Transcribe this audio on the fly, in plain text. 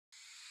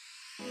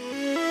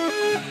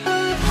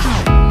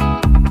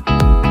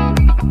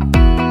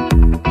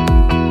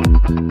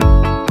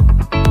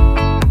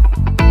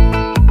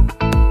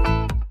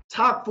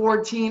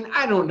14.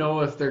 I don't know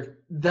if they're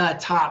the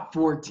top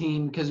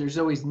 14 because there's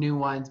always new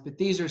ones, but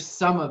these are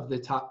some of the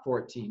top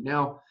 14.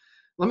 Now,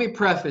 let me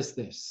preface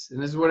this,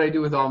 and this is what I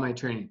do with all my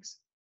trainings.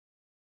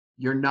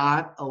 You're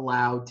not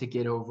allowed to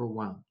get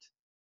overwhelmed.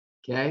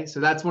 Okay,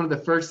 so that's one of the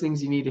first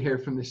things you need to hear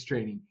from this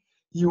training.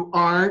 You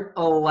aren't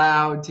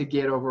allowed to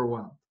get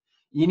overwhelmed.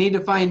 You need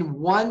to find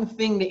one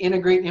thing to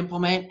integrate and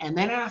implement, and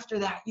then after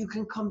that, you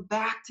can come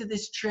back to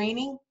this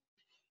training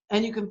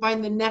and you can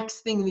find the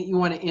next thing that you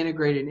want to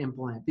integrate and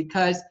implement,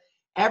 because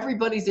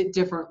everybody's at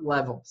different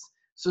levels.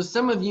 So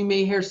some of you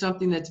may hear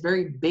something that's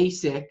very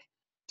basic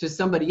to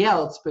somebody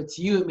else, but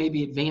to you it may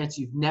be advanced.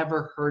 You've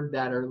never heard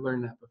that or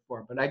learned that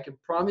before. But I can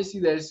promise you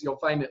this, you'll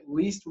find at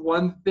least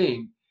one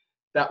thing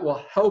that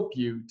will help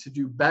you to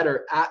do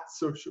better at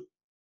social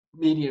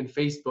media and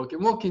Facebook.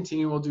 And we'll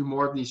continue, we'll do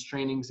more of these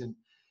trainings and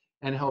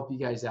help you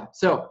guys out.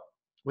 So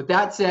with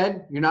that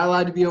said, you're not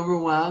allowed to be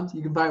overwhelmed.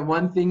 You can find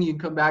one thing, you can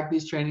come back to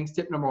these trainings.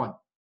 Tip number 1,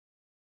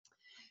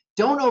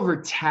 don't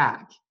over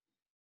tag.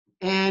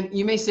 And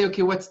you may say,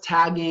 okay, what's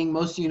tagging?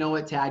 Most of you know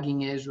what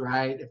tagging is,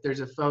 right? If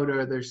there's a photo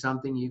or there's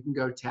something, you can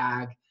go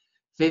tag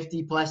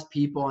 50 plus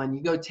people and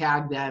you go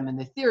tag them. And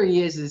the theory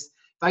is if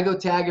I go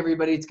tag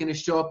everybody, it's going to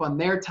show up on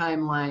their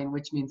timeline,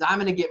 which means I'm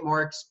going to get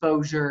more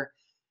exposure.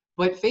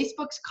 But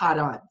Facebook's caught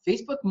on.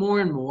 Facebook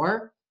more and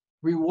more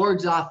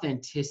rewards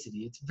authenticity.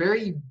 It's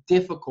very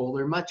difficult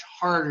or much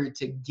harder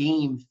to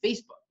game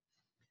Facebook.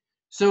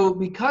 So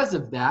because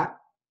of that,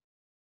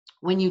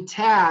 when you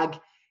tag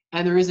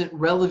and there isn't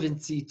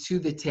relevancy to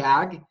the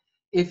tag,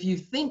 if you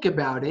think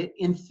about it,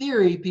 in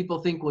theory, people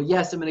think, well,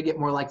 yes, I'm going to get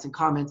more likes and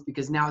comments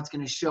because now it's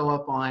going to show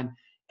up on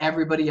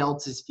everybody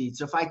else's feed.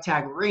 So if I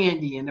tag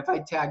Randy and if I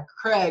tag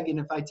Craig and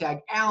if I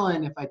tag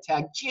Alan, if I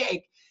tag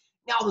Jake,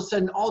 now all of a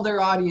sudden all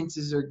their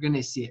audiences are going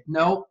to see it.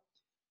 No,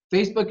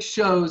 Facebook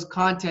shows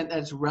content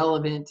that's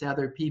relevant to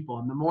other people.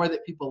 And the more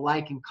that people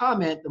like and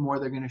comment, the more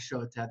they're going to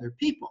show it to other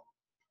people.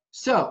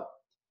 So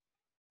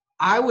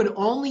I would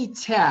only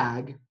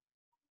tag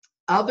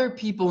other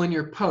people in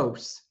your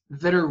posts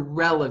that are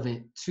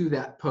relevant to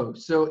that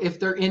post. So if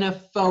they're in a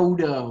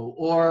photo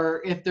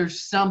or if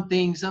there's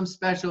something, some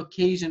special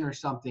occasion or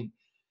something,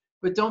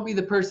 but don't be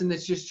the person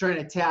that's just trying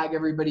to tag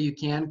everybody you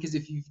can, because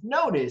if you've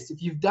noticed,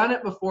 if you've done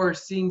it before,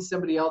 seeing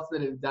somebody else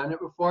that has done it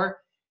before,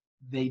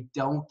 they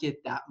don't get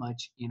that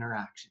much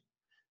interaction.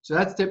 So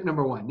that's tip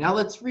number 1. Now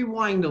let's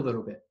rewind a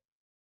little bit.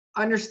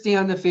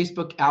 Understand the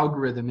Facebook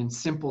algorithm in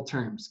simple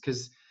terms,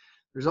 because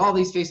there's all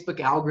these Facebook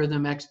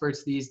algorithm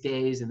experts these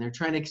days, and they're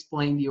trying to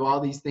explain to you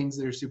all these things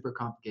that are super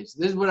complicated. So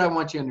this is what I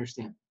want you to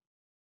understand.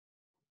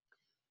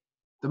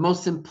 The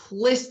most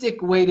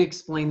simplistic way to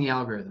explain the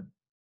algorithm.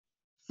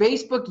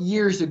 Facebook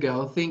years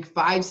ago, think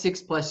 5,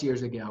 6 plus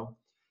years ago,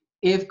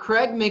 if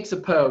Craig makes a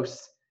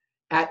post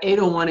at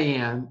 8:01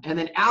 a.m. and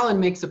then Alan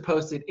makes a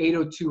post at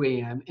 8:02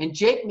 a.m. and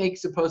Jake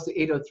makes a post at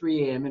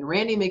 8:03 a.m. and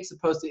Randy makes a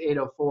post at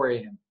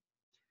 8:04 a.m.,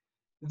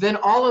 then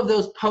all of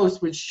those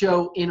posts would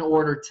show in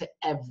order to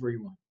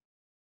everyone.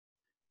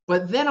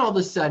 But then all of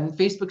a sudden,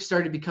 Facebook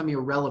started becoming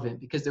irrelevant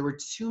because there were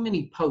too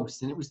many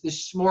posts and it was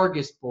this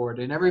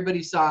smorgasbord and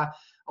everybody saw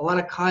a lot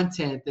of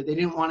content that they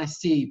didn't want to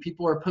see.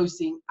 People are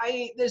posting, I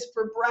ate this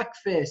for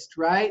breakfast,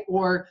 right?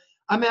 Or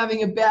I'm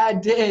having a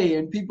bad day,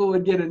 and people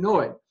would get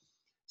annoyed.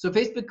 So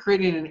Facebook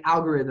created an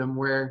algorithm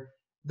where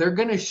they're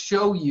going to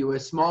show you a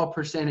small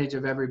percentage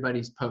of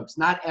everybody's posts,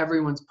 not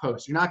everyone's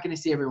posts. You're not going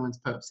to see everyone's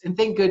posts. And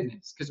thank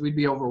goodness, because we'd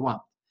be overwhelmed.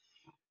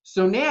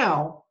 So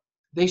now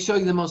they show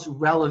you the most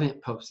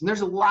relevant posts. And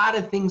there's a lot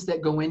of things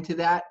that go into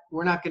that.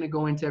 We're not going to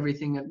go into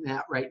everything in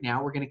that right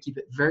now. We're going to keep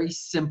it very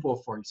simple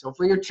for you. So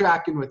hopefully you're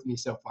tracking with me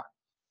so far.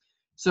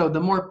 So the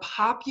more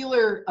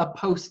popular a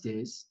post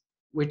is,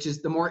 which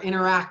is the more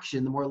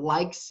interaction, the more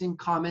likes and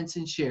comments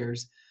and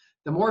shares,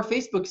 the more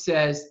Facebook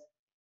says,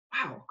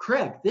 wow,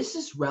 Craig, this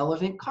is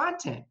relevant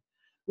content.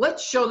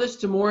 Let's show this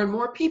to more and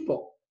more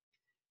people.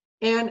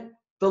 And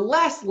the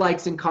less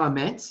likes and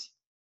comments,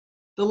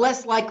 the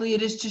less likely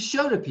it is to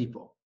show to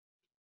people.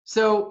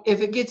 So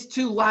if it gets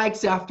 2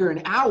 likes after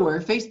an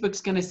hour,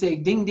 Facebook's going to say,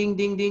 ding, ding,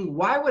 ding, ding.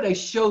 Why would I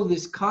show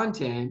this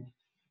content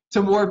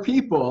to more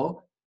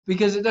people?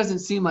 Because it doesn't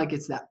seem like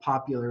it's that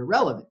popular or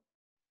relevant.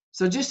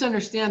 So just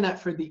understand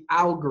that for the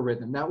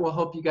algorithm. That will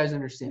help you guys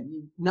understand.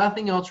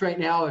 Nothing else right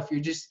now. If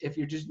you're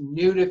just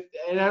new to,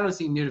 and I don't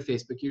see new to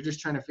Facebook, you're just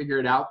trying to figure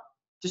it out.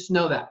 Just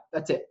know that.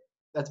 That's it.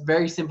 That's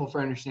very simple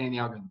for understanding the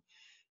algorithm.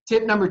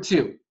 Tip number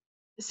 2.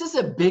 This is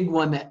a big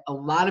one that a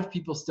lot of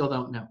people still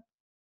don't know.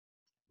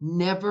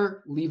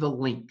 Never leave a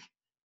link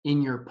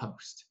in your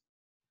post.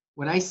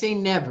 When I say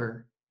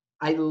never,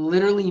 I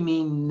literally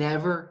mean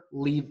never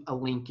leave a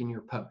link in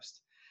your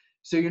post.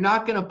 So you're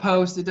not going to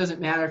post, it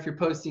doesn't matter if you're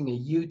posting a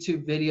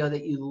YouTube video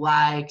that you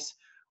liked,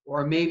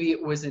 or maybe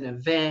it was an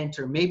event,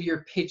 or maybe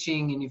you're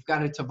pitching and you've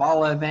got a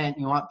Tavala event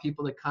and you want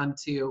people to come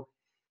to.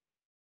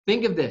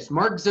 Think of this,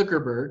 Mark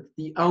Zuckerberg,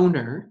 the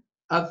owner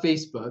of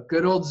Facebook,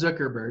 good old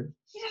Zuckerberg,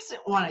 he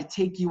doesn't want to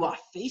take you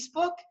off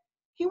Facebook.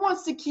 He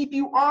wants to keep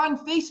you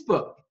on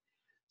Facebook.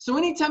 So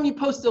anytime you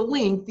post a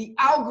link, the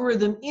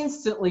algorithm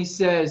instantly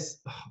says,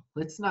 oh,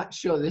 let's not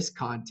show this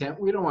content.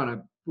 We don't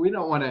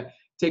want to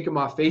take them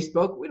off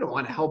Facebook. We don't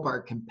want to help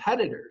our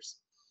competitors.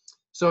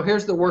 So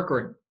here's the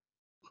workaround.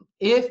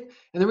 And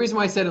the reason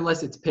why I said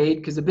unless it's paid,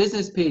 because a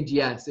business page,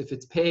 yes, if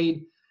it's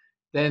paid,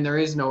 then there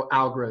is no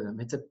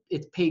algorithm.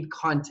 It's paid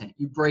content.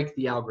 You break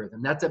the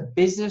algorithm. That's a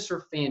business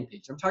or fan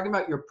page. I'm talking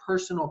about your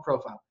personal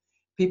profile.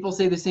 People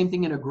say the same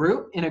thing in a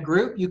group. In a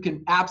group, you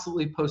can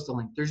absolutely post a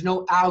link. There's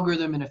no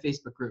algorithm in a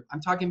Facebook group. I'm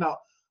talking about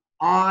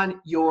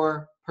on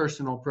your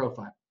personal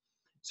profile.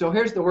 So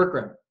here's the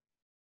workaround.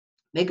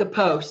 Make a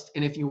post,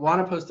 and if you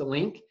want to post a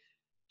link,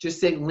 just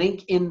say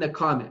link in the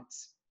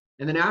comments.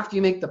 And then after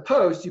you make the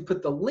post, you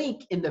put the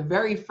link in the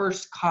very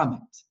first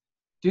comment.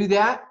 Do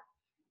that,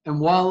 and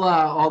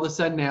voila, all of a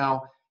sudden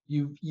now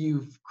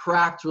you've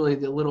cracked really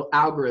the little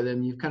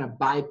algorithm. You've kind of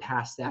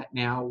bypassed that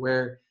now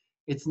where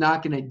it's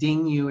not going to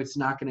ding you. It's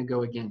not going to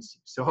go against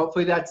you. So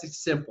hopefully that's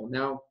simple.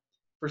 Now,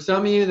 for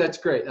some of you, that's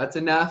great. That's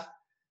enough.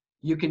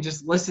 You can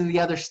just listen to the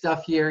other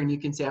stuff here, and you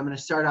can say, I'm going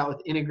to start out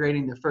with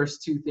integrating the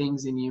first two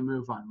things, and you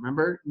move on.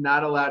 Remember,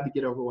 not allowed to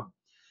get overwhelmed.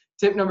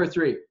 Tip number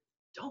 3.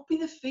 Don't be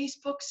the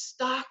Facebook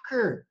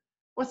stalker.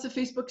 What's the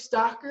Facebook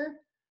stalker?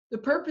 The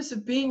purpose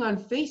of being on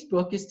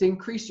Facebook is to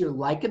increase your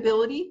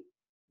likability,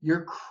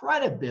 your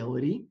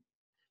credibility,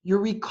 your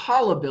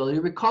recallability.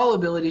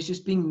 Recallability is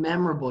just being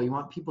memorable. You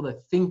want people to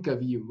think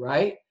of you,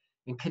 right?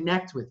 And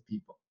connect with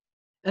people.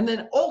 And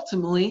then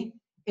ultimately,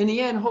 in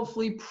the end,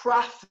 hopefully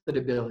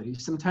profitability.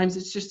 Sometimes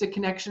it's just a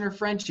connection or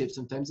friendship.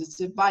 Sometimes it's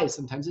advice.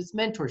 Sometimes it's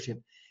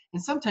mentorship.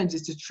 And sometimes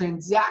it's a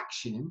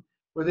transaction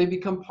where they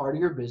become part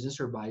of your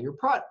business or buy your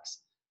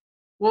products.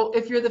 Well,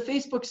 if you're the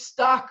Facebook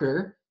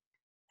stalker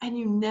and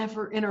you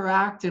never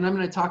interact, and I'm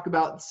going to talk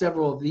about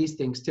several of these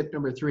things. Tip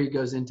number 3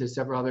 goes into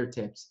several other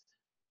tips.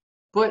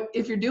 But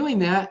if you're doing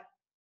that,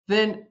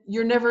 then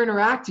you're never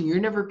interacting, you're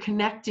never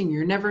connecting,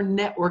 you're never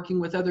networking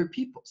with other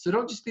people. So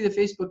don't just be the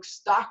Facebook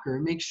stalker.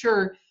 Make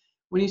sure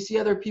when you see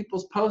other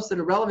people's posts that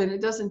are relevant,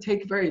 it doesn't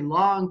take very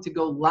long to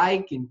go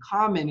like and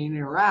comment and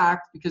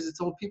interact, because it's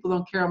old people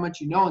don't care how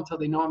much you know until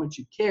they know how much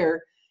you care.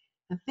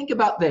 And think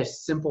about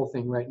this simple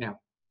thing right now.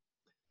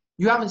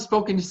 You haven't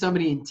spoken to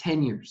somebody in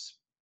 10 years.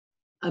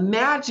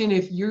 Imagine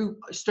if you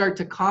start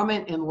to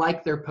comment and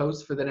like their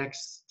posts for the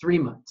next 3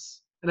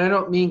 months. And I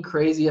don't mean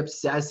crazy,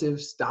 obsessive,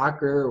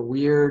 stalker, or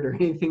weird, or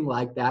anything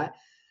like that,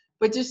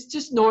 but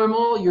just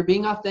normal. You're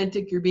being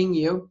authentic. You're being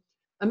you.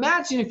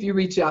 Imagine if you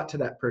reach out to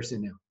that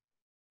person now.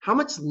 How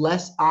much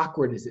less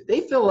awkward is it?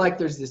 They feel like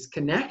there's this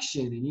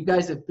connection and you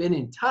guys have been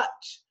in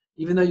touch,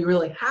 even though you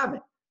really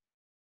haven't.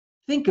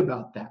 Think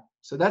about that.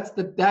 So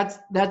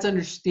that's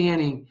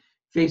understanding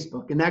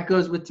Facebook. And that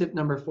goes with tip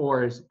number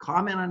 4 is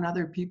comment on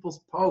other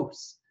people's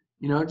posts.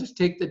 Just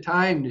take the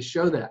time to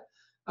show that.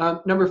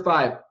 Number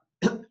 5,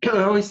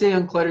 I always say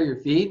unclutter your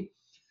feed.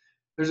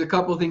 There's a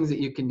couple things that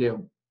you can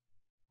do.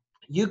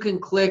 You can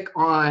click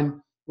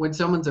on when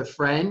someone's a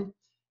friend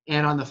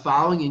and on the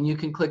following, and you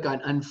can click on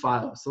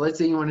unfollow. So let's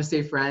say you want to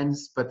stay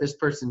friends, but this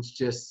person's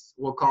just,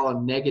 we'll call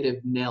them negative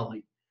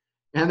Nelly.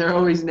 And they're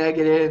always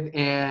negative,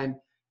 and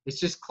it's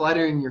just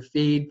cluttering your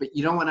feed, but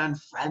you don't want to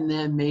unfriend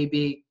them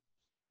maybe.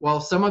 Well,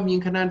 some of them you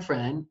can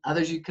unfriend,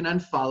 others you can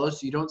unfollow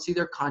so you don't see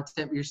their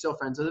content, but you're still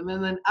friends with them.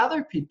 And then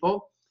other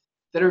people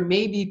that are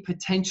maybe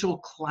potential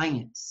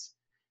clients,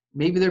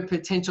 maybe they're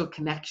potential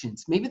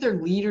connections, maybe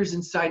they're leaders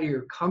inside of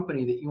your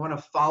company that you want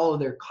to follow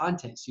their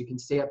content so you can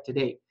stay up to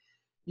date.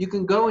 You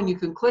can go and you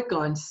can click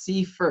on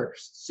see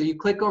first. So you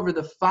click over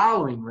the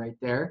following right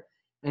there.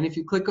 And if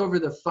you click over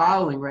the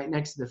following right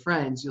next to the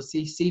friends, you'll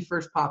see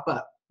first pop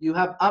up. You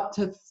have up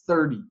to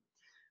 30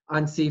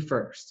 on see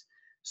first.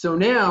 So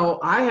now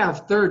I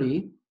have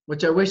 30,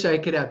 which I wish I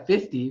could have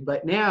 50,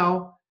 but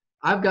now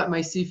I've got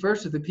my see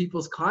first with the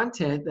people's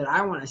content that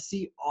I want to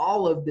see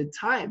all of the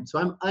time. So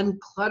I'm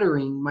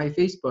uncluttering my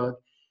Facebook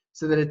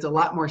so that it's a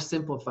lot more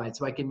simplified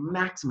so I can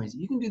maximize it.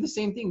 You can do the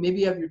same thing.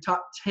 Maybe you have your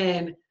top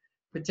 10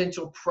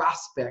 potential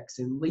prospects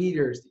and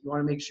leaders that you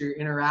want to make sure you're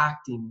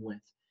interacting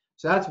with.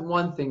 So that's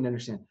one thing to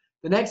understand.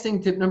 The next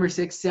thing, tip number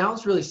 6,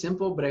 sounds really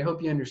simple, but I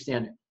hope you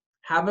understand it.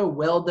 Have a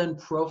well-done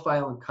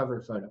profile and cover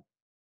photo.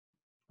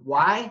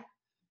 Why?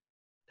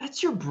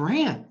 That's your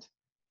brand.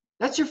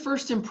 That's your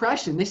first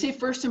impression. They say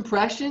first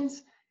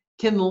impressions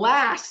can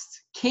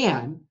last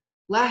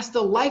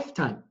a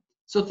lifetime.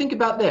 So think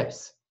about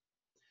this.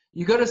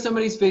 You go to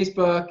somebody's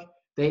Facebook,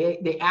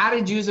 they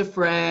added you as a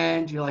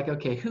friend. You're like,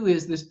 okay, who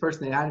is this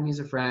person that added me as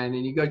a friend?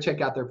 And you go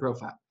check out their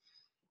profile.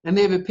 And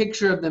they have a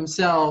picture of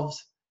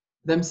themselves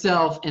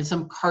and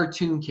some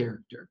cartoon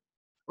character.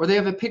 Or they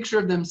have a picture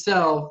of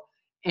themselves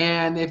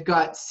and they've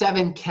got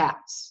 7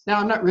 cats. Now,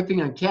 I'm not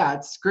ripping on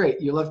cats. Great.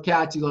 You love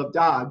cats, you love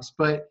dogs,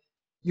 but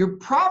you're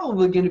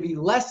probably going to be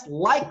less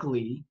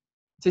likely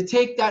to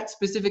take that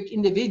specific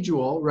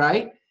individual,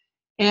 right,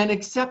 and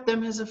accept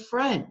them as a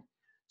friend.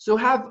 So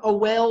have a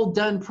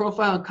well-done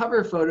profile and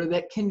cover photo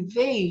that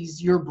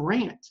conveys your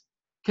brand,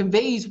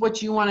 conveys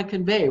what you want to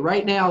convey.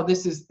 Right now,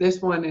 this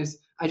one is,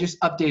 I just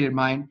updated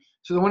mine.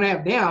 So the one I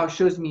have now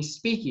shows me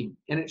speaking,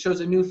 and it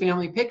shows a new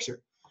family picture.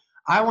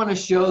 I want to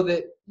show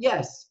that,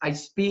 yes, I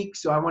speak,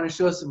 so I want to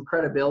show some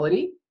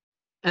credibility.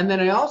 And then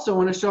I also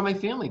want to show my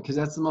family because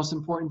that's the most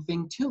important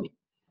thing to me.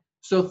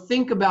 So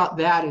think about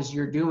that as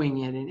you're doing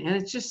it. And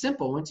it's just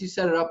simple. Once you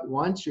set it up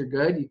once, you're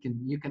good.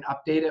 You can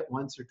update it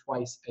once or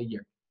twice a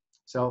year.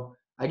 So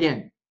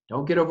again,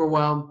 don't get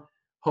overwhelmed.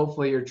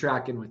 Hopefully you're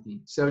tracking with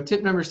me. So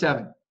tip number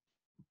 7,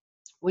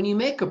 when you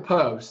make a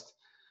post,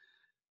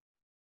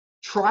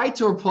 try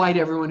to reply to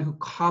everyone who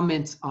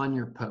comments on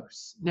your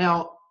posts.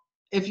 Now,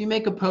 if you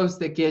make a post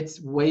that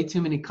gets way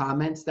too many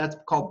comments, that's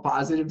called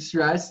positive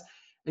stress,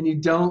 and you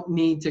don't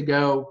need to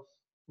go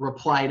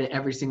reply to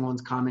every single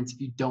one's comments if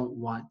you don't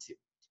want to.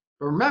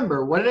 But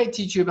remember, what did I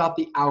teach you about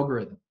the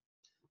algorithm?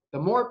 The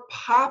more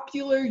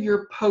popular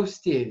your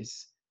post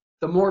is,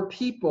 the more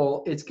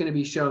people it's going to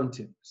be shown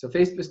to. So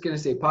Facebook's going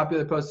to say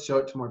popular post, show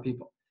it to more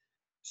people.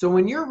 So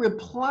when you're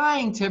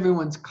replying to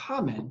everyone's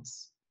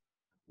comments,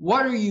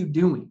 what are you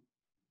doing?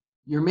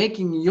 You're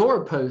making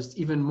your post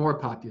even more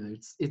popular.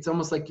 It's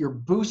almost like you're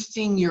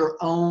boosting your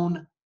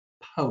own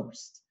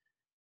post.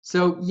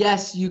 So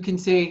yes, you can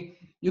say,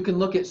 you can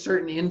look at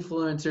certain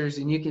influencers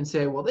and you can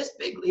say, well, this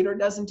big leader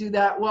doesn't do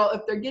that. Well,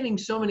 if they're getting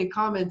so many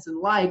comments and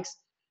likes,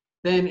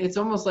 then it's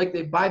almost like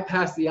they've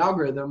bypassed the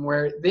algorithm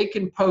where they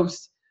can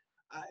post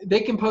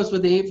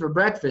what they ate for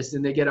breakfast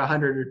and they get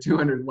 100 or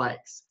 200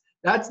 likes.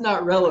 That's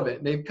not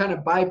relevant. They've kind of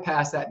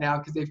bypassed that now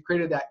because they've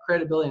created that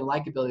credibility and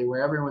likability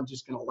where everyone's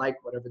just going to like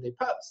whatever they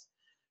post.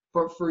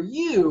 But for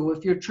you,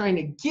 if you're trying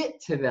to get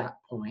to that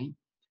point,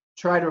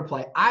 try to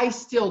reply. I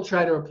still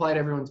try to reply to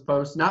everyone's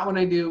posts. Not when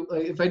I do,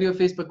 if I do a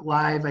Facebook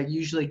Live, I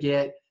usually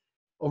get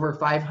over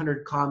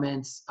 500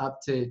 comments, up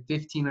to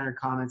 1,500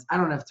 comments. I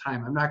don't have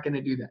time. I'm not going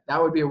to do that. That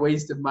would be a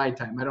waste of my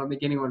time. I don't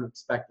think anyone would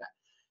expect that.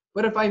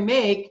 But if I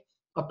make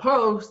a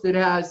post that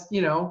has,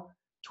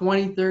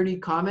 20, 30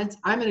 comments,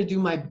 I'm going to do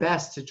my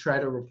best to try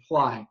to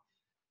reply.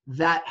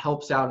 That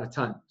helps out a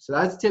ton. So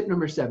that's tip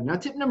number 7. Now,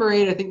 tip number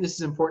 8, I think this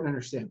is important to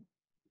understand.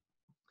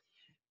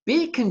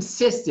 Be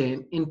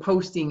consistent in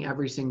posting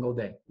every single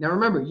day. Now,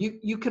 remember,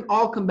 you can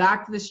all come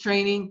back to this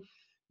training.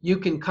 You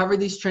can cover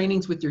these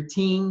trainings with your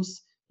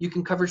teams. You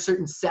can cover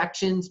certain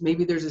sections.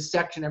 Maybe there's a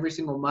section every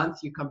single month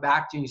you come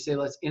back to and you say,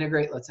 let's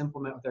integrate, let's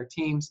implement with our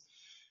teams.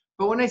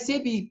 But when I say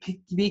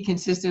be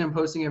consistent in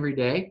posting every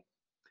day,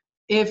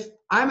 if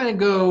I'm going to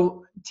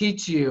go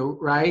teach you,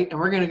 right, and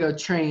we're going to go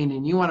train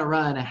and you want to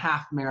run a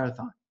half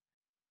marathon,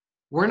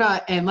 we're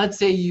not, and let's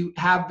say you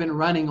have been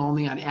running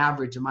only on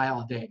average a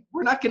mile a day.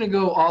 We're not going to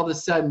go all of a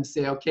sudden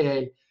say,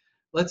 okay,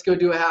 let's go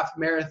do a half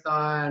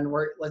marathon.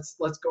 Let's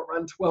go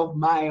run 12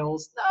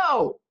 miles.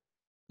 No,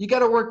 you got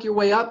to work your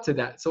way up to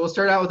that. So we'll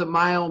start out with a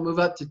mile, move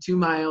up to 2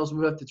 miles,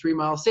 move up to 3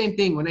 miles. Same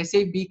thing. When I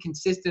say be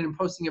consistent in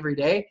posting every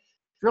day, if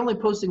you're only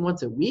posting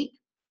once a week,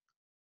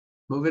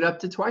 move it up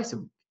to twice a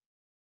week.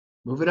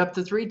 Move it up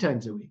to 3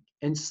 times a week.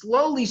 And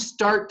slowly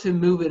start to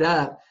move it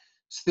up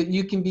so that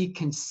you can be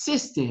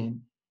consistent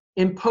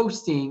in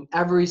posting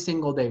every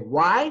single day.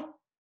 Why?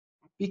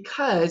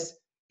 Because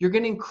you're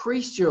going to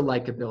increase your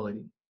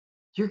likability.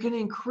 You're going to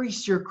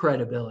increase your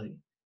credibility.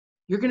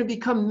 You're going to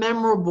become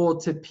memorable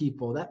to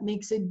people. That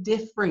makes a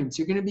difference.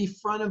 You're going to be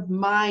front of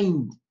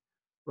mind,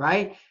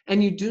 right?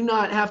 And you do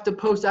not have to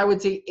post. I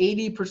would say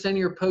 80% of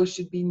your posts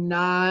should be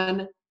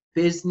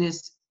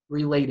non-business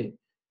related.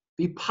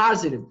 Be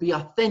positive, be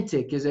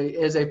authentic,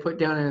 as I put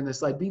down in the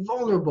slide. Be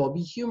vulnerable,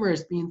 be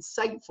humorous, be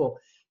insightful.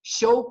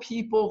 Show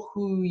people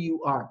who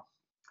you are.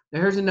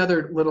 Now, here's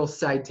another little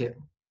side tip.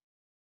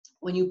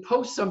 When you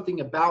post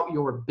something about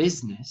your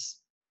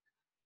business,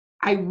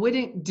 I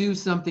wouldn't do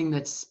something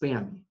that's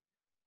spammy.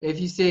 If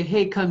you say,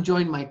 hey, come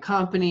join my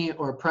company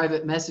or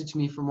private message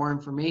me for more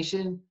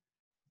information,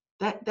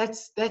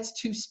 that's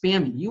too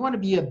spammy. You want to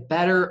be a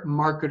better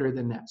marketer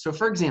than that. So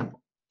for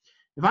example,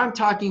 if I'm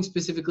talking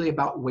specifically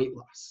about weight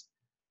loss,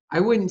 I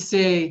wouldn't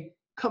say,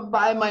 come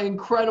buy my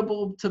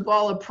incredible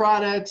Tavala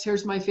products.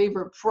 Here's my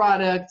favorite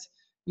product.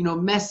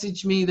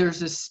 Message me.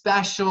 There's a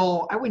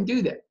special. I wouldn't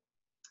do that.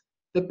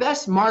 The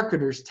best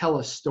marketers tell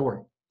a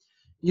story.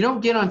 You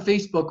don't get on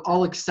Facebook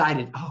all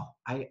excited. Oh,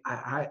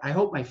 I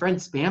hope my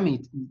friends spam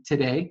me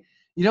today.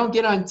 You don't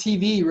get on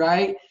TV,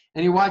 right?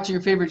 And you're watching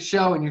your favorite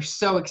show and you're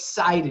so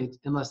excited,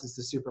 unless it's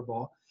the Super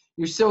Bowl.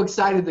 You're so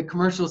excited the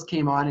commercials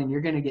came on and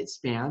you're going to get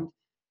spammed.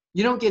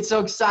 You don't get so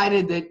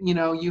excited that,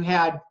 you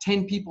had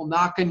 10 people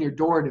knock on your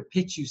door to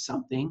pitch you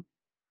something,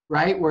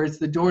 right? Where it's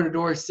the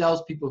door-to-door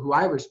salespeople who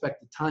I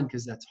respect a ton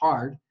because that's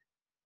hard.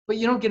 But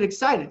you don't get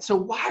excited. So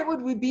why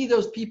would we be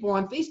those people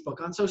on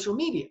Facebook, on social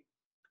media?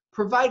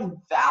 Provide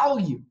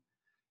value.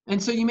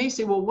 And so you may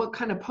say, well, what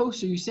kind of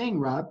posts are you saying,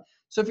 Rob?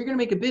 So if you're going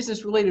to make a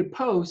business-related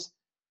post,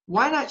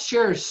 why not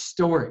share a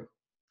story?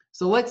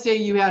 So let's say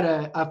you had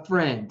a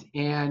friend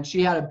and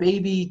she had a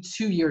baby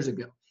 2 years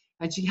ago.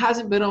 And she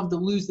hasn't been able to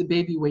lose the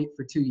baby weight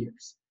for 2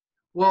 years.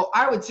 Well,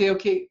 I would say,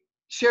 okay,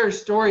 share a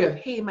story of,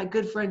 hey, my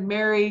good friend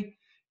Mary,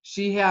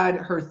 she had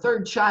her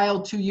 3rd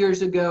child 2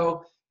 years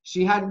ago.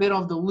 She hadn't been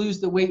able to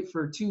lose the weight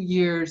for 2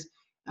 years.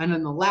 And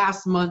in the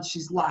last month,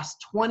 she's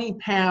lost 20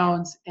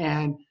 pounds.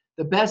 And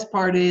The best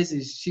part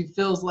is she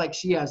feels like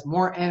she has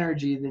more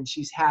energy than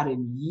she's had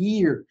in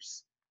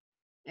years.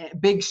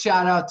 Big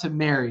shout out to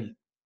Mary.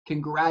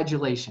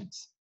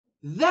 Congratulations.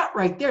 That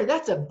right there,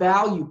 that's a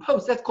value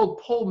post. That's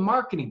called pull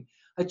marketing,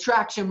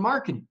 attraction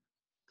marketing.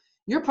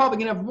 You're probably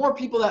going to have more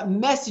people that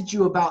message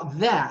you about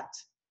that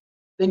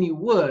than you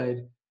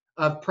would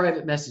of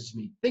private message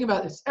me. Think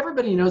about this.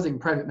 Everybody knows they can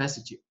private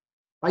message you.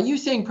 By you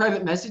saying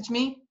private message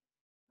me,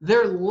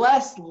 they're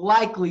less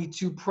likely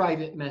to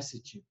private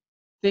message you.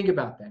 Think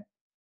about that.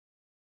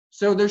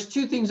 So there's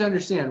two things to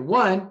understand.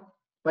 One,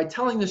 by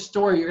telling the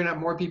story, you're going to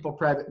have more people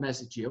private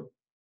message you.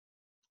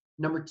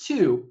 Number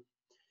two,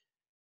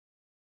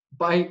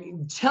 by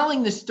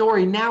telling the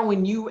story, now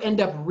when you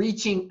end up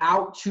reaching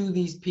out to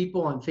these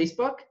people on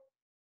Facebook,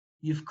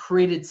 you've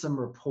created some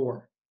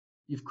rapport.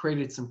 You've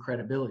created some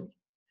credibility.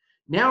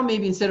 Now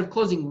maybe instead of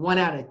closing 1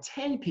 out of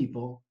 10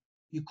 people,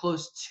 you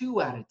close 2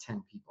 out of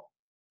 10 people.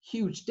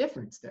 Huge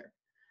difference there.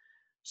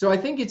 So I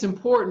think it's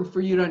important for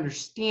you to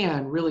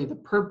understand really the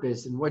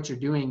purpose and what you're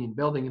doing and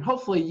building. And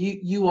hopefully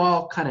you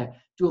all kind of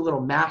do a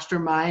little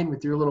mastermind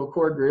with your little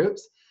core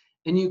groups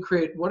and you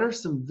create, what are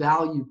some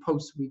value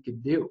posts we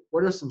could do?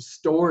 What are some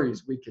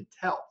stories we could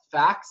tell?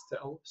 Facts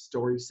tell,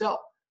 stories sell.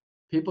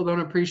 People don't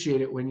appreciate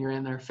it when you're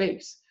in their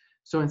face.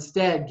 So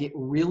instead, get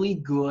really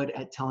good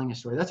at telling a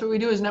story. That's what we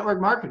do as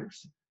network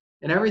marketers.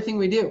 And everything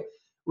we do,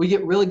 we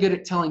get really good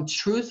at telling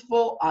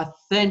truthful,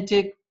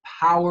 authentic,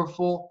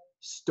 powerful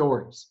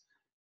stories.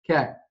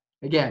 Okay,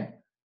 again,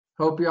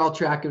 hope you're all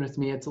tracking with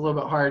me. It's a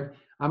little bit hard.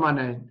 I'm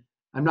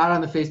not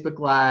on the Facebook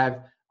Live.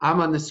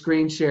 I'm on the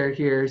screen share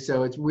here,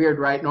 so it's weird,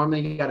 right?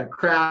 Normally you got a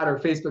crowd or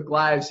Facebook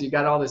Live, so you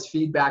got all this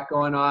feedback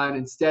going on.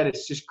 Instead,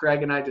 it's just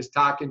Craig and I just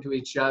talking to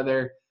each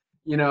other,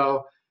 you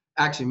know,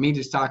 actually me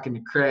just talking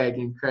to Craig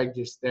and Craig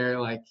just there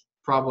like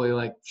probably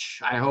like,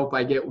 I hope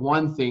I get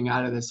one thing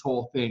out of this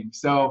whole thing.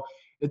 So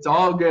it's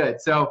all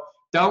good. So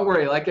don't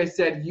worry. Like I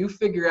said, you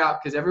figure out,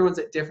 because everyone's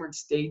at different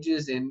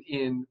stages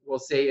in we'll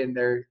say in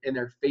their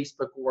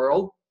Facebook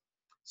world.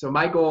 So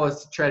my goal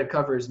is to try to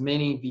cover as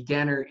many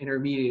beginner,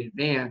 intermediate,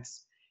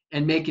 advanced,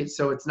 and make it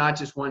so it's not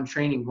just one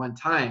training one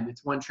time.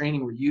 It's one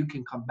training where you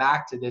can come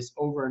back to this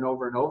over and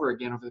over and over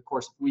again over the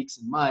course of weeks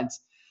and months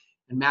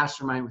and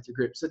mastermind with your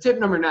group. So tip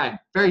number 9,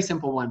 very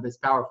simple one, but it's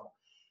powerful.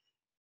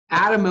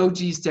 Add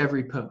emojis to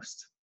every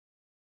post.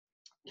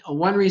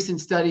 One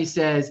recent study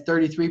says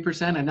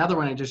 33%. Another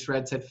one I just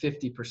read said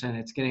 50%.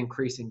 It's going to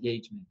increase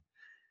engagement.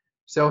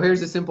 So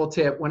here's a simple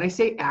tip. When I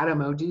say add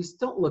emojis,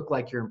 don't look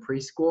like you're in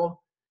preschool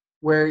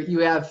where you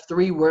have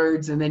 3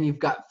 words and then you've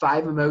got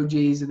 5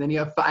 emojis and then you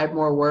have 5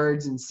 more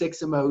words and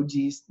 6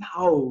 emojis.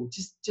 No,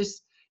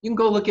 just you can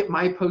go look at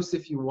my posts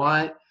if you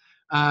want.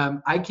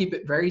 I keep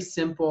it very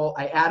simple.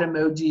 I add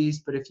emojis,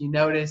 but if you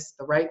notice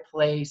the right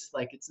place,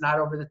 like it's not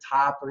over the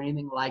top or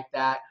anything like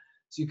that.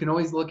 So you can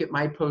always look at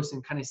my posts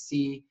and kind of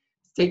see.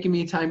 It's taken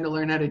me time to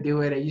learn how to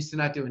do it. I used to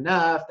not do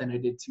enough, then I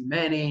did too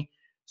many.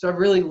 So I've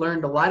really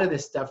learned a lot of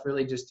this stuff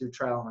really just through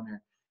trial and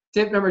error.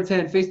 Tip number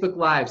 10, Facebook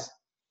Lives.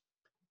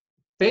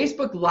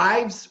 Facebook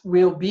Lives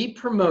will be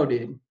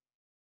promoted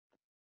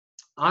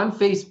on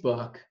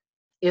Facebook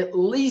at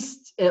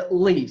least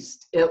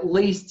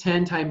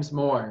 10 times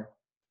more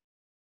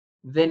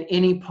than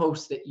any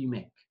post that you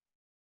make.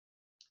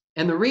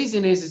 And the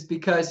reason is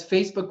because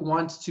Facebook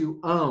wants to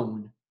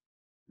own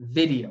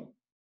video.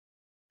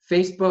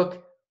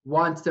 Facebook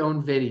wants to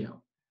own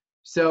video.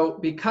 So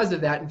because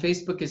of that, and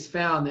Facebook has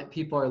found that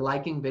people are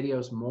liking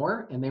videos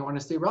more and they want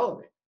to stay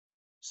relevant.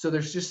 So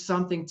there's just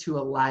something to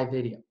a live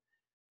video.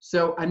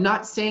 So I'm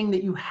not saying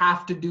that you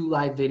have to do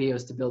live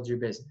videos to build your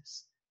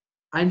business.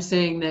 I'm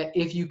saying that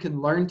if you can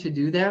learn to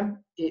do them,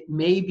 it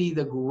may be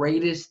the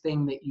greatest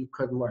thing that you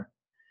could learn.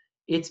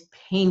 It's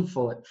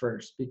painful at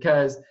first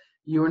because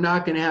you're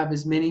not going to have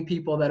as many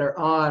people that are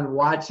on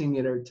watching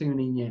it or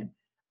tuning in.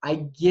 I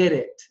get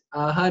it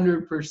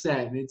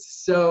 100%.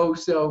 It's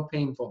so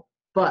painful.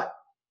 But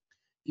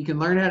if you can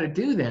learn how to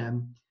do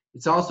them,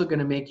 it's also going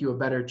to make you a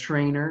better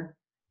trainer.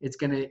 It's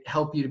going to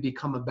help you to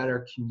become a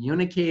better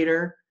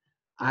communicator.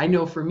 I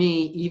know for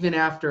me, even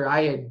after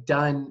I had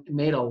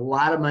made a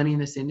lot of money in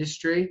this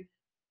industry,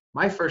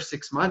 my first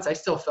 6 months, I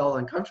still felt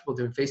uncomfortable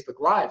doing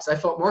Facebook Lives. I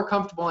felt more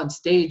comfortable on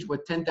stage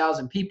with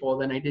 10,000 people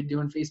than I did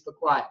doing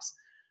Facebook Lives.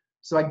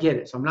 So I get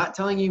it. So I'm not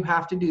telling you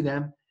have to do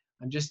them.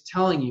 I'm just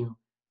telling you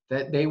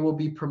that they will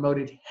be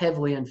promoted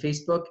heavily on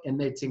Facebook and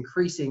it's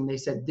increasing. They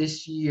said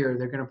this year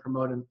they're going to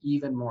promote them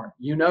even more.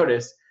 You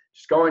notice,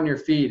 just go on your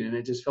feed and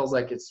it just feels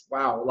like it's,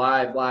 wow,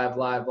 live,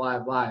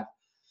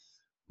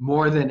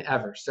 more than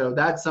ever. So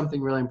that's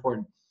something really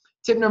important.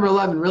 Tip number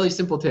 11, really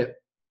simple tip.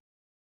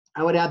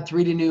 I would add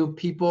 3 to new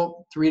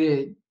people,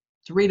 3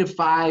 to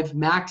 5,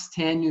 max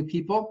 10 new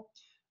people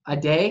a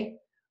day.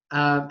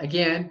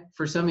 Again,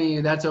 for some of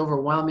you, that's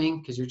overwhelming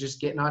because you're just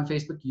getting on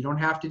Facebook. You don't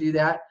have to do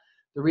that.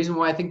 The reason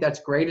why I think that's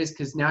great is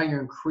because now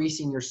you're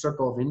increasing your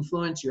circle of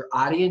influence, your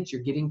audience,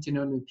 you're getting to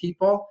know new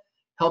people,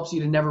 helps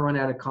you to never run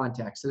out of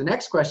contact. So the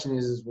next question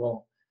is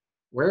well,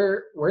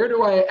 where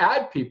do I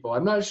add people?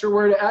 I'm not sure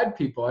where to add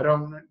people.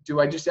 Do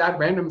I just add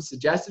random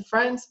suggested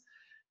friends?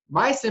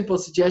 My simple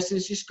suggestion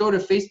is just go to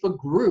Facebook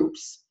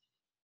groups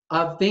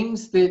of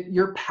things that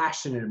you're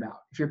passionate about.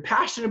 If you're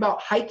passionate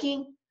about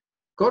hiking,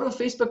 go to a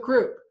Facebook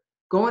group,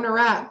 go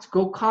interact,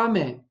 go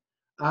comment,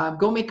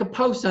 go make a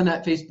post on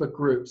that Facebook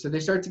group so they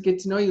start to get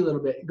to know you a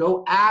little bit.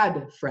 Go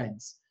add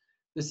friends.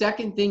 The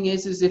second thing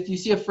is if you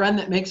see a friend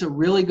that makes a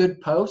really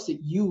good post that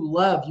you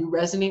love, you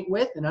resonate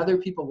with, and other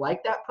people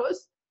like that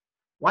post,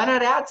 why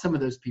not add some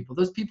of those people?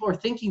 Those people are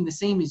thinking the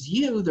same as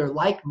you. They're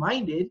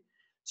like-minded.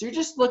 So you're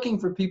just looking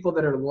for people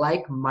that are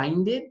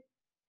like-minded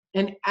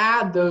and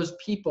add those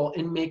people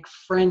and make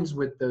friends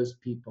with those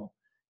people.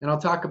 And I'll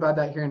talk about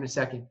that here in a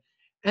second.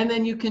 And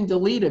then you can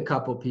delete a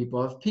couple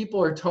people. If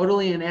people are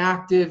totally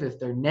inactive, if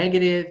they're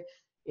negative,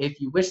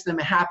 if you wish them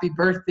a happy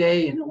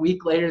birthday and a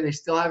week later they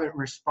still haven't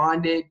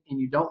responded and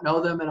you don't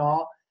know them at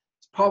all,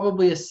 it's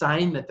probably a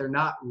sign that they're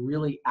not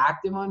really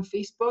active on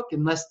Facebook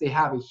unless they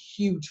have a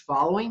huge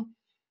following.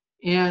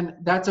 And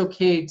that's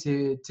okay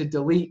to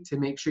delete to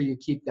make sure you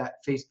keep that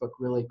Facebook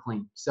really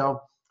clean. So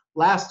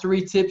last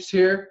 3 tips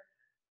here.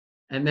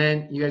 And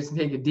then you guys can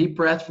take a deep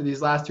breath for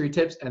these last 3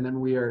 tips, and then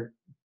we are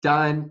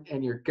done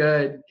and you're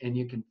good and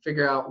you can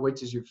figure out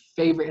which is your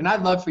favorite. And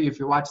I'd love for you, if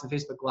you're watching the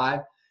Facebook Live,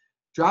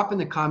 drop in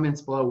the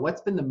comments below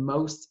what's been the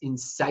most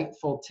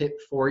insightful tip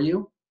for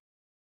you,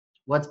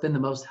 what's been the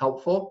most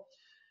helpful.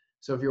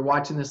 So if you're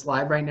watching this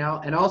live right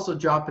now, and also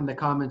drop in the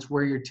comments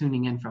where you're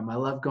tuning in from. I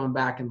love going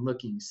back and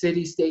looking.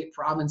 City, state,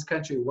 province,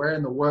 country, where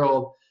in the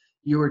world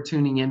you are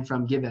tuning in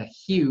from. Give a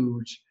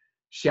huge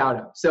shout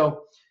out.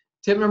 So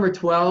tip number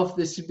 12,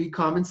 this should be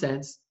common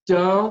sense.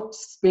 Don't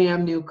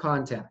spam new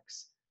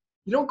contacts.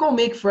 You don't go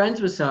make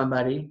friends with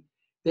somebody.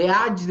 They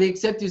add you, they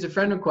accept you as a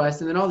friend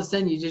request, and then all of a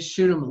sudden you just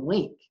shoot them a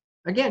link.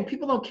 Again,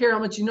 people don't care how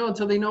much you know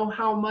until they know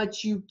how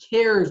much you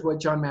care, is what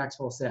John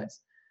Maxwell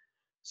says.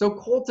 So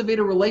cultivate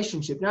a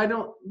relationship. Now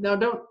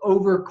don't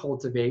over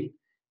cultivate,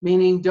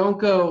 meaning don't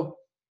go,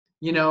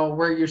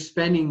 where you're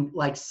spending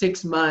like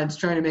 6 months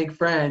trying to make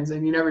friends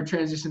and you never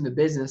transition to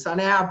business. On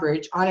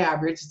average,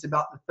 it's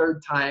about the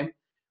 3rd time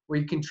where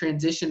you can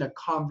transition a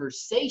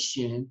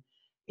conversation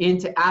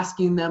into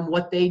asking them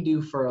what they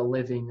do for a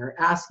living, or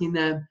asking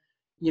them,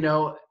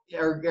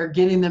 or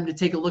getting them to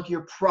take a look at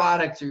your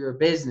product or your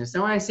business.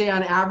 Now, when I say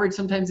on average,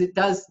 sometimes it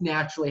does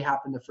naturally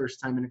happen the first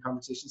time in a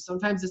conversation.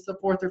 Sometimes it's the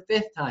 4th or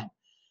 5th time.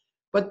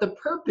 But the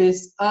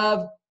purpose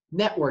of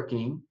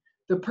networking,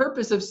 the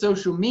purpose of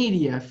social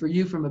media for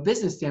you from a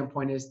business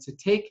standpoint, is to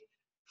take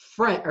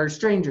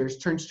strangers,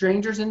 turn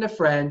strangers into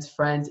friends,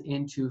 friends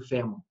into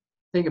family.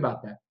 Think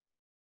about that.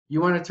 You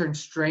want to turn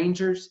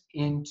strangers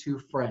into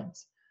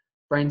friends,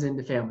 friends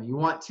into family. You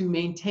want to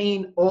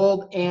maintain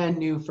old and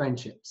new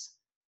friendships.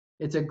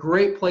 It's a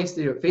great place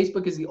to do it.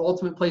 Facebook is the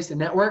ultimate place to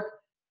network,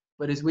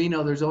 but as we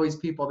know, there's always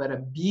people that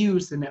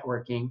abuse the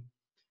networking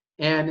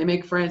and they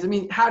make friends. I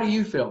mean, how do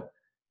you feel?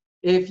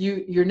 If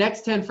your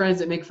next 10 friends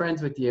that make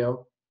friends with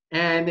you,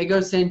 and they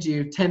go send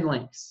you 10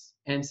 links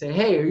and say,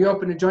 hey, are you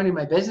open to joining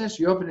my business?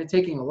 Are you open to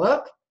taking a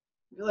look?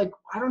 You're like,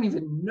 I don't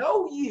even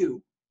know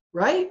you,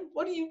 right?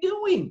 What are you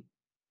doing?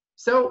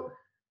 So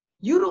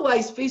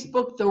utilize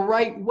Facebook the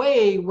right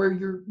way, where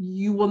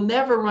you will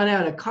never run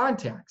out of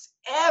contacts,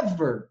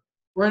 ever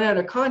run out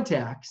of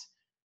contacts,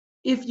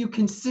 if you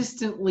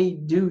consistently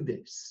do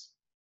this.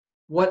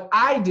 What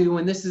I do,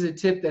 and this is a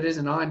tip that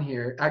isn't on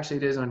here, actually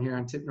it is on here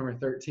on tip number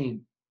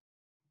 13,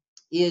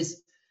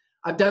 is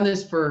I've done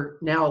this for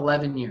now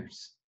 11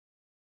 years.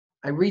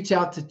 I reach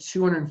out to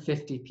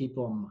 250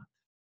 people a month,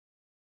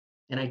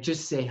 and I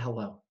just say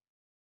hello.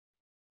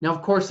 Now,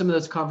 of course, some of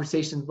those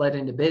conversations led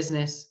into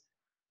business,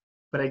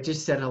 but I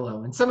just said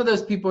hello. And some of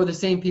those people are the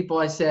same people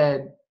I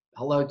said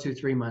hello to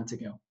 3 months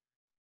ago.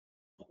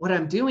 But what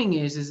I'm doing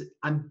is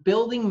I'm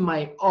building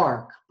my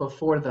ark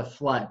before the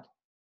flood.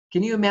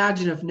 Can you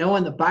imagine if Noah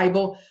in the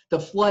Bible, the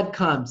flood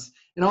comes,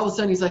 and all of a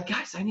sudden he's like,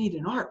 guys, I need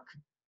an ark.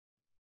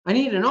 I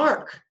need an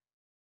ark.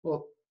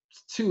 Well,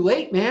 it's too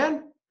late,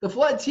 man. The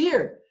flood's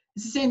here.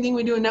 It's the same thing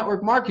we do in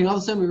network marketing. All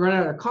of a sudden we run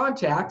out of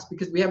contacts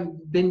because we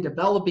haven't been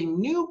developing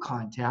new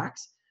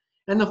contacts,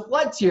 and the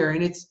flood's here.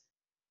 And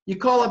you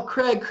call up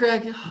Craig,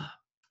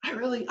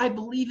 I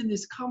believe in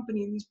this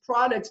company and these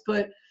products,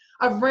 but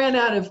I've ran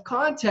out of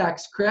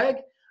contacts, Craig.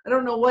 I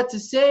don't know what to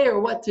say or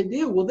what to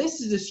do. Well,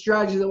 this is a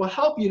strategy that will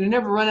help you to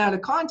never run out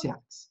of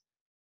contacts.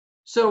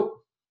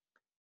 So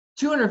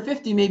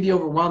 250 may be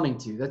overwhelming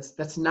to you.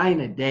 That's 9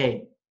 a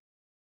day,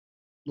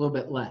 a little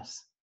bit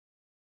less.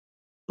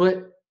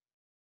 But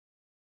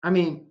I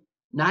mean,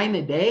 9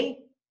 a day,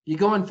 you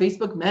go on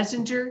Facebook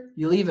Messenger,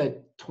 you leave a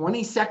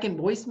 20-second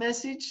voice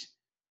message.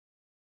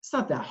 It's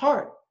not that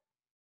hard.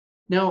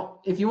 Now,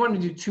 if you want to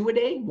do 2 a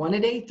day, 1 a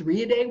day,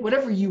 3 a day,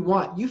 whatever you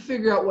want, you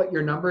figure out what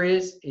your number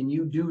is and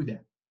you do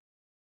that.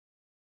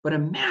 But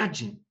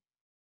imagine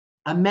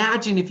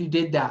if you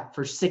did that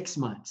for 6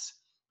 months.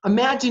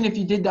 Imagine if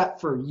you did that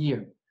for a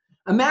year.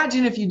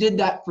 Imagine if you did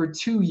that for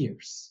 2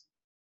 years.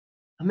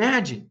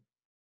 Imagine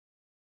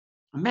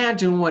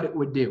what it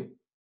would do,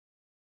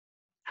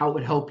 how it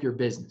would help your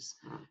business.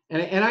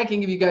 And I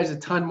can give you guys a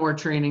ton more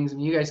trainings,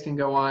 and you guys can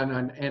go on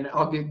and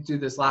I'll do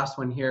this last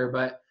one here,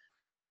 but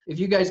if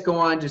you guys go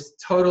on just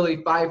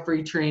totally 5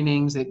 free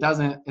trainings, it's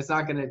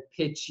not going to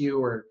pitch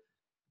you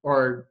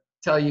or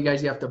tell you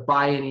guys you have to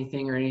buy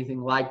anything or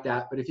anything like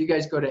that. But if you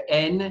guys go to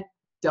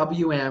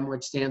NWM,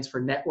 which stands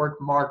for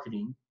Network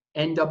Marketing,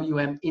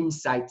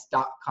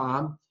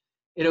 nwminsights.com,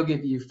 it'll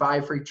give you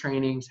 5 free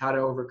trainings, how to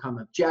overcome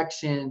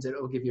objections.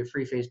 It'll give you a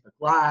free Facebook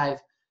Live.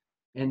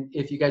 And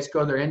if you guys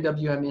go there,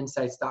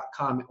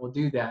 nwminsights.com, it will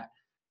do that.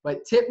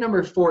 But tip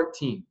number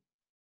 14,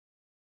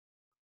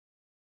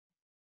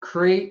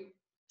 create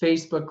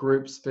Facebook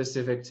groups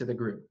specific to the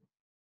group.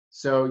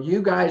 So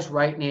you guys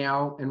right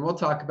now, and we'll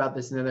talk about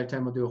this another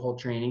time, we'll do a whole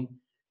training.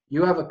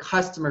 You have a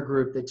customer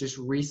group that just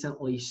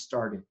recently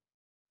started.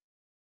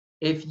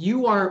 If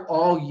you aren't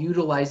all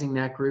utilizing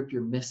that group,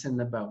 you're missing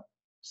the boat.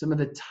 Some of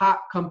the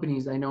top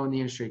companies I know in the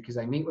industry, because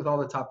I meet with all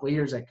the top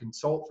leaders, I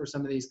consult for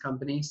some of these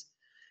companies,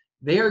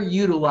 they're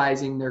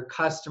utilizing their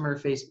customer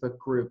Facebook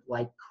group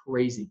like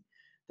crazy.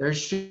 They're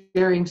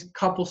sharing a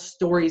couple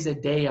stories a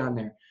day on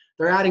there.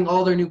 They're adding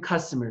all their new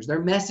customers.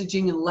 They're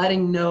messaging and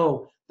letting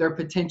know their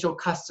potential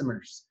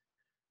customers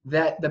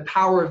that the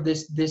power of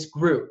this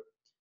group.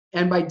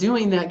 And by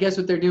doing that, guess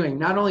what they're doing?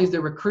 Not only is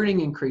their recruiting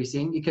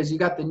increasing, because you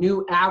got the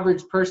new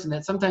average person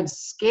that's sometimes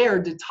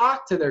scared to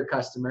talk to their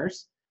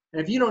customers.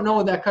 And if you don't know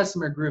what that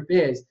customer group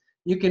is,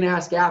 you can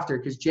ask after,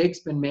 because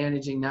Jake's been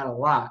managing that a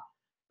lot.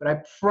 But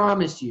I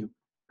promise you,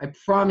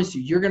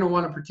 you're going to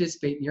want to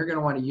participate and you're going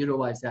to want to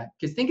utilize that.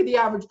 Because think of the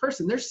average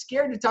person. They're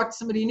scared to talk to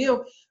somebody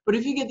new. But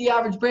if you get the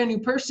average brand new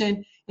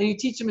person and you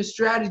teach them a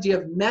strategy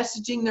of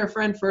messaging their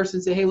friend first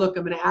and say, hey, look,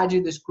 I'm going to add you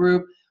to this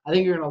group. I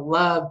think you're going to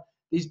love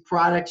these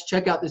products.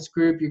 Check out this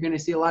group. You're going to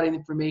see a lot of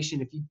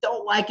information. If you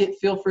don't like it,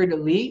 feel free to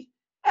leave.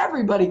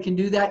 Everybody can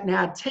do that and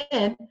add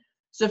 10.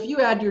 So if you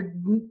add your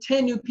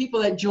 10 new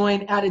people that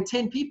join, added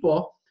 10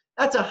 people,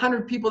 that's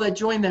 100 people that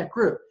join that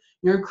group.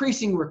 You're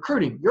increasing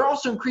recruiting. You're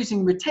also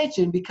increasing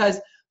retention, because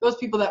those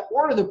people that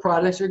order the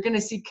products are going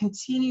to see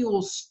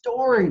continual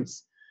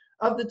stories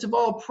of the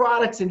Tavala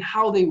products and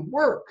how they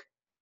work.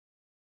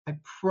 I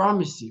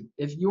promise you,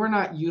 if you're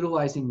not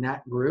utilizing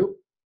that group,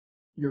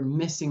 you're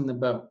missing the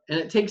boat. And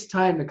it takes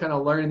time to kind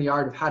of learn the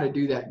art of how to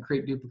do that and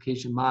create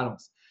duplication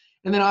models.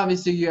 And then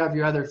obviously you have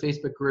your other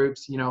Facebook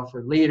groups,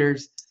 for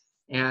leaders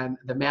and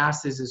the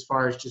masses as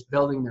far as just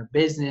building their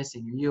business,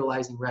 and you're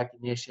utilizing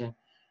recognition.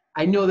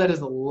 I know that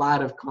is a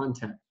lot of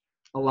content,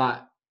 a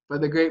lot.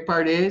 But the great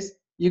part is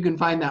you can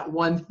find that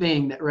one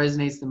thing that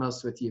resonates the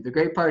most with you. The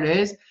great part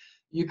is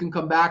you can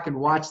come back and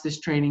watch this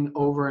training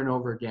over and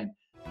over again.